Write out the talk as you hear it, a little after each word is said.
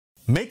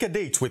Make a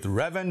date with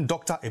Rev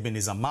Dr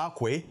Ebenezer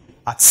Markwei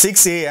at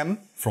 6 a.m.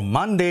 from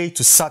Monday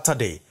to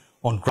Saturday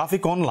on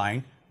Graphic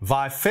Online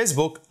via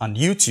Facebook and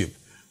YouTube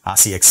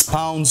as he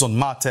expounds on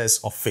matters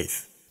of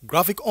faith.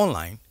 Graphic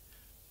Online,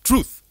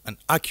 truth and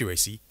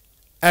accuracy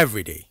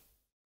every day.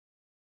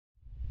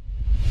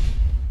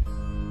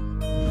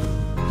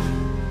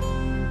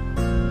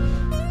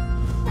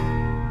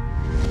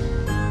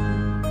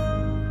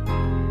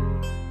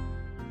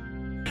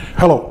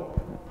 Hello,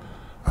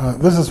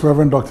 this is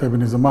Rev Dr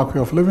Ebenezer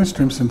Markwei of Living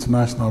Streams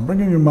International,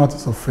 bringing you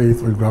matters of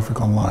faith with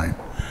Graphic Online.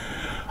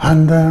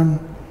 And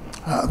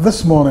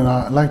this morning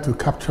I'd like to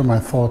capture my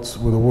thoughts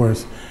with the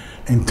words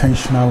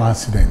intentional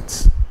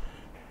accidents.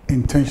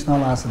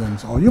 Intentional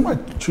accidents, or you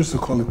might choose to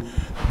call it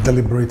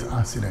deliberate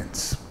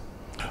accidents.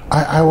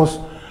 I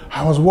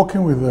was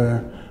working with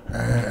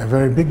a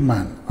very big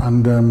man,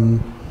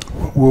 and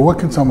we were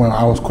working somewhere.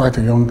 I was quite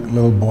a young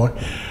little boy.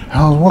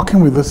 I was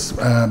working with this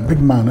big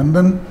man, and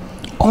then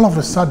all of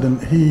a sudden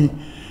he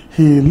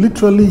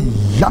literally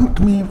yanked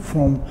me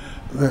from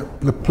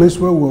the place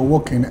where we were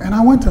working, and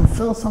I went and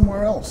fell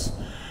somewhere else.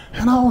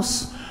 And I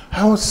was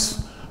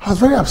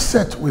very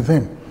upset with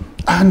him,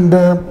 and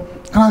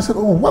I said,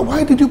 "Oh,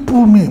 why did you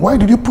pull me? Why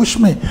did you push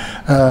me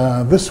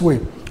this way?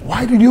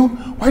 Why did you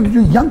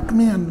yank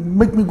me and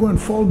make me go and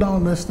fall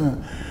down this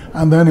thing?"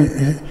 And then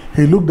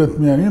he looked at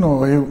me, and you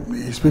know,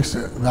 he speaks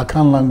the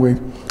Akan language,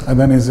 and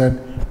then he said,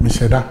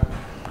 "Misheda,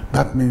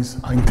 that means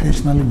I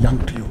intentionally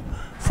yanked you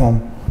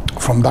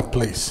from that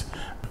place."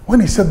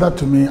 When he said that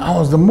to me, I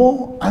was the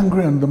more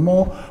angry and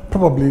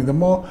probably the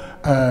more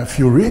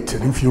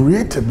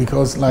infuriated,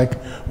 because like,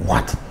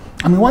 what?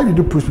 I mean, why did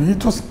you push me?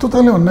 It was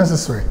totally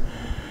unnecessary.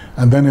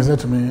 And then he said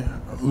to me,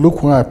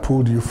 "Look where I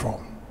pulled you from."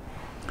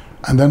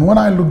 And then when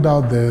I looked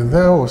out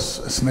there was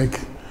a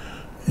snake,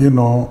 you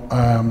know,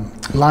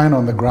 lying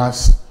on the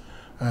grass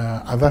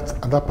at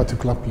that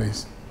particular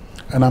place.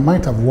 And I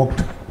might have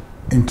walked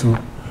into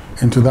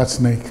that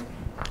snake.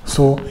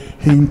 So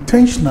he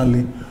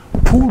intentionally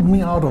pulled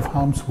me out of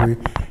harm's way.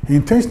 He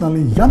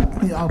intentionally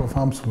yanked me out of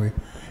harm's way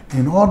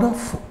in order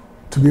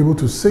to be able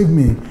to save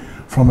me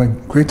from a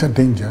greater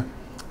danger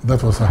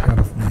that was ahead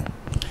of me.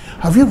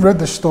 Have you read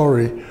the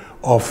story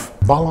of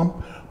Balaam?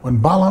 When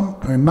Balaam,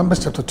 in Numbers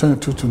chapter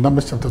 22 to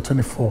Numbers chapter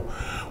 24,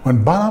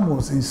 when Balaam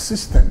was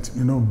insistent,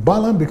 you know,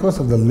 Balaam, because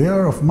of the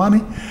lure of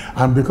money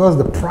and because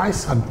the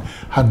price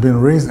had been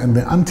raised and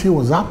the ante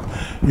was up,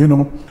 you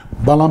know,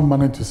 Balaam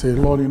managed to say,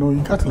 "Lord, you know,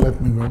 you got to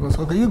let me go." I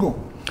said, "Okay, you go."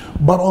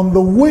 But on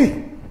the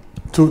way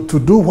to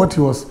do what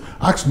he was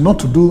asked not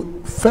to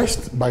do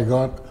first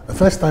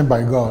time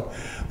by God,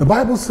 the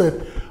Bible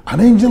said an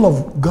angel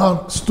of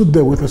God stood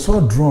there with a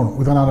sword drawn,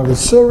 with an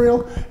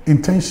adversarial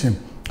intention,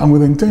 and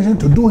with the intention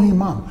to do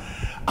him harm.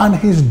 And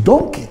his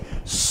donkey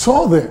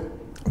saw the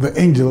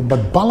angel,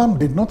 but Balaam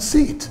did not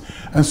see it.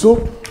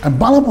 And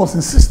Balaam was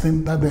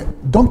insisting that the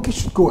donkey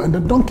should go, and the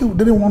donkey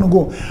didn't want to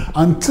go,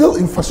 until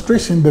in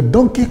frustration the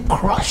donkey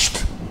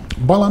crushed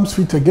Balaam's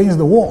feet against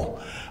the wall,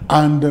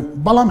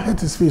 and Balaam hit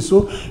his feet.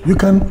 So you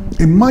can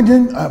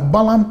imagine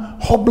Balaam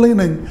hobbling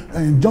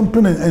and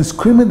jumping and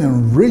screaming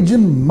and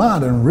raging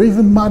mad and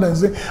raving mad and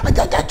saying,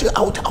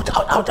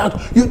 "Out, out.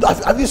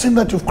 Have you seen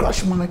that you've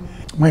crushed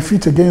my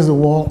feet against the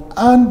wall?"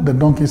 And the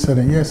donkey said,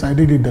 "Yes, I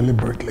did it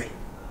deliberately.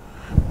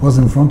 What's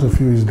in front of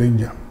you is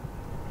danger."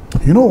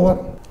 You know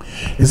what?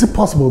 Is it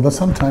possible that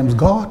sometimes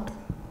God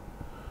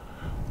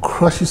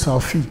crushes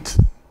our feet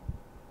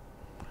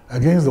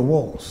against the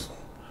walls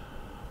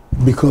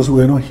because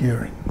we're not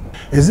hearing?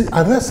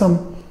 Are there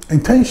some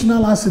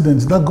intentional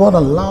accidents that God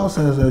allows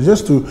us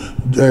just to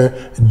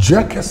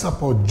jerk us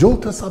up or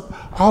jolt us up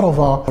out of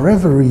our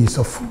reveries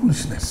of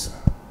foolishness?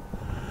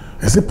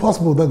 Is it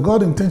possible that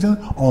God intentionally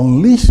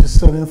unleashes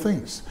certain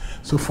things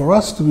so for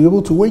us to be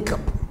able to wake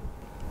up?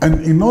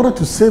 And in order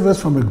to save us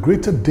from a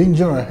greater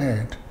danger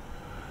ahead,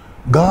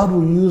 God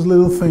will use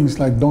little things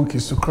like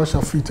donkeys to crush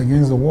our feet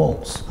against the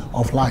walls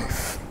of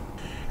life.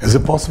 Is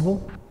it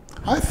possible?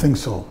 I think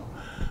so.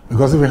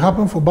 Because if it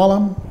happened for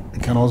Balaam,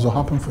 it can also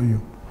happen for you.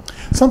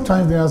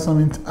 Sometimes there are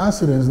some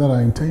accidents that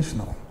are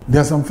intentional.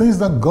 There are some things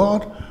that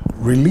God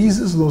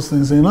releases those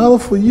things in order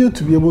for you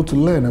to be able to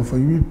learn and for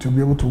you to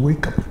be able to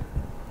wake up.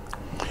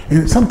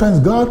 And sometimes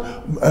God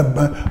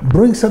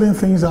brings certain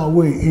things our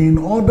way in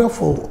order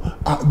for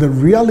the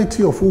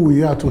reality of who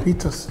we are to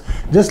hit us,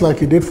 just like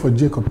he did for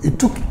Jacob. It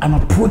took an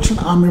approaching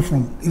army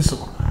from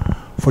Esau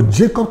for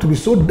Jacob to be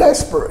so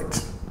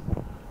desperate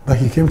that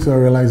he came to a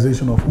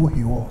realization of who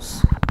he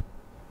was.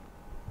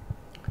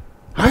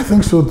 I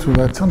think so too,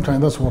 that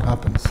sometimes that's what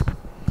happens.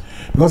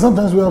 Because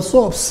sometimes we are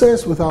so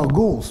obsessed with our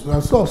goals, we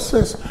are so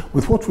obsessed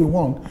with what we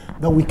want,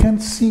 that we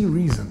can't see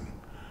reason.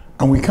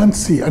 And we can't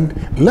see, and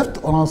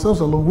left on ourselves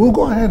alone, we'll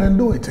go ahead and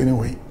do it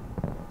anyway.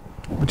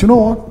 But you know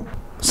what?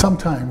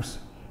 Sometimes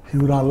he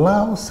would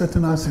allow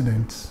certain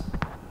accidents,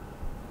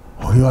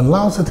 or he will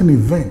allow certain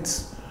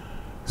events,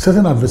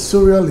 certain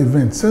adversarial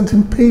events,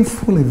 certain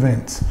painful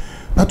events,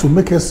 that will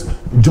make us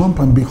jump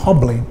and be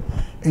hobbling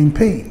in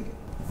pain,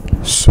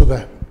 so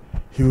that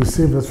he will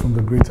save us from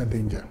the greater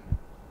danger.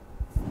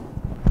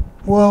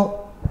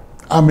 Well,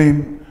 I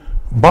mean,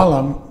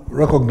 Balaam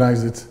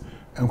recognized it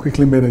and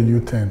quickly made a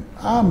U-turn.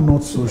 I'm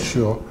not so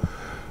sure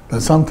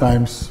that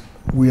sometimes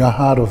we are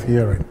hard of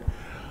hearing,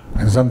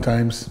 and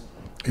sometimes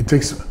it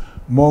takes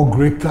more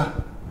greater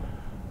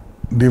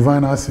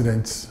divine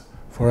accidents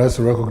for us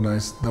to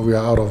recognize that we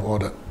are out of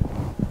order.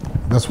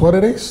 That's what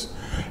it is.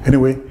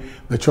 Anyway,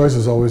 the choice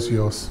is always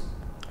yours.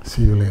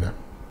 See you later.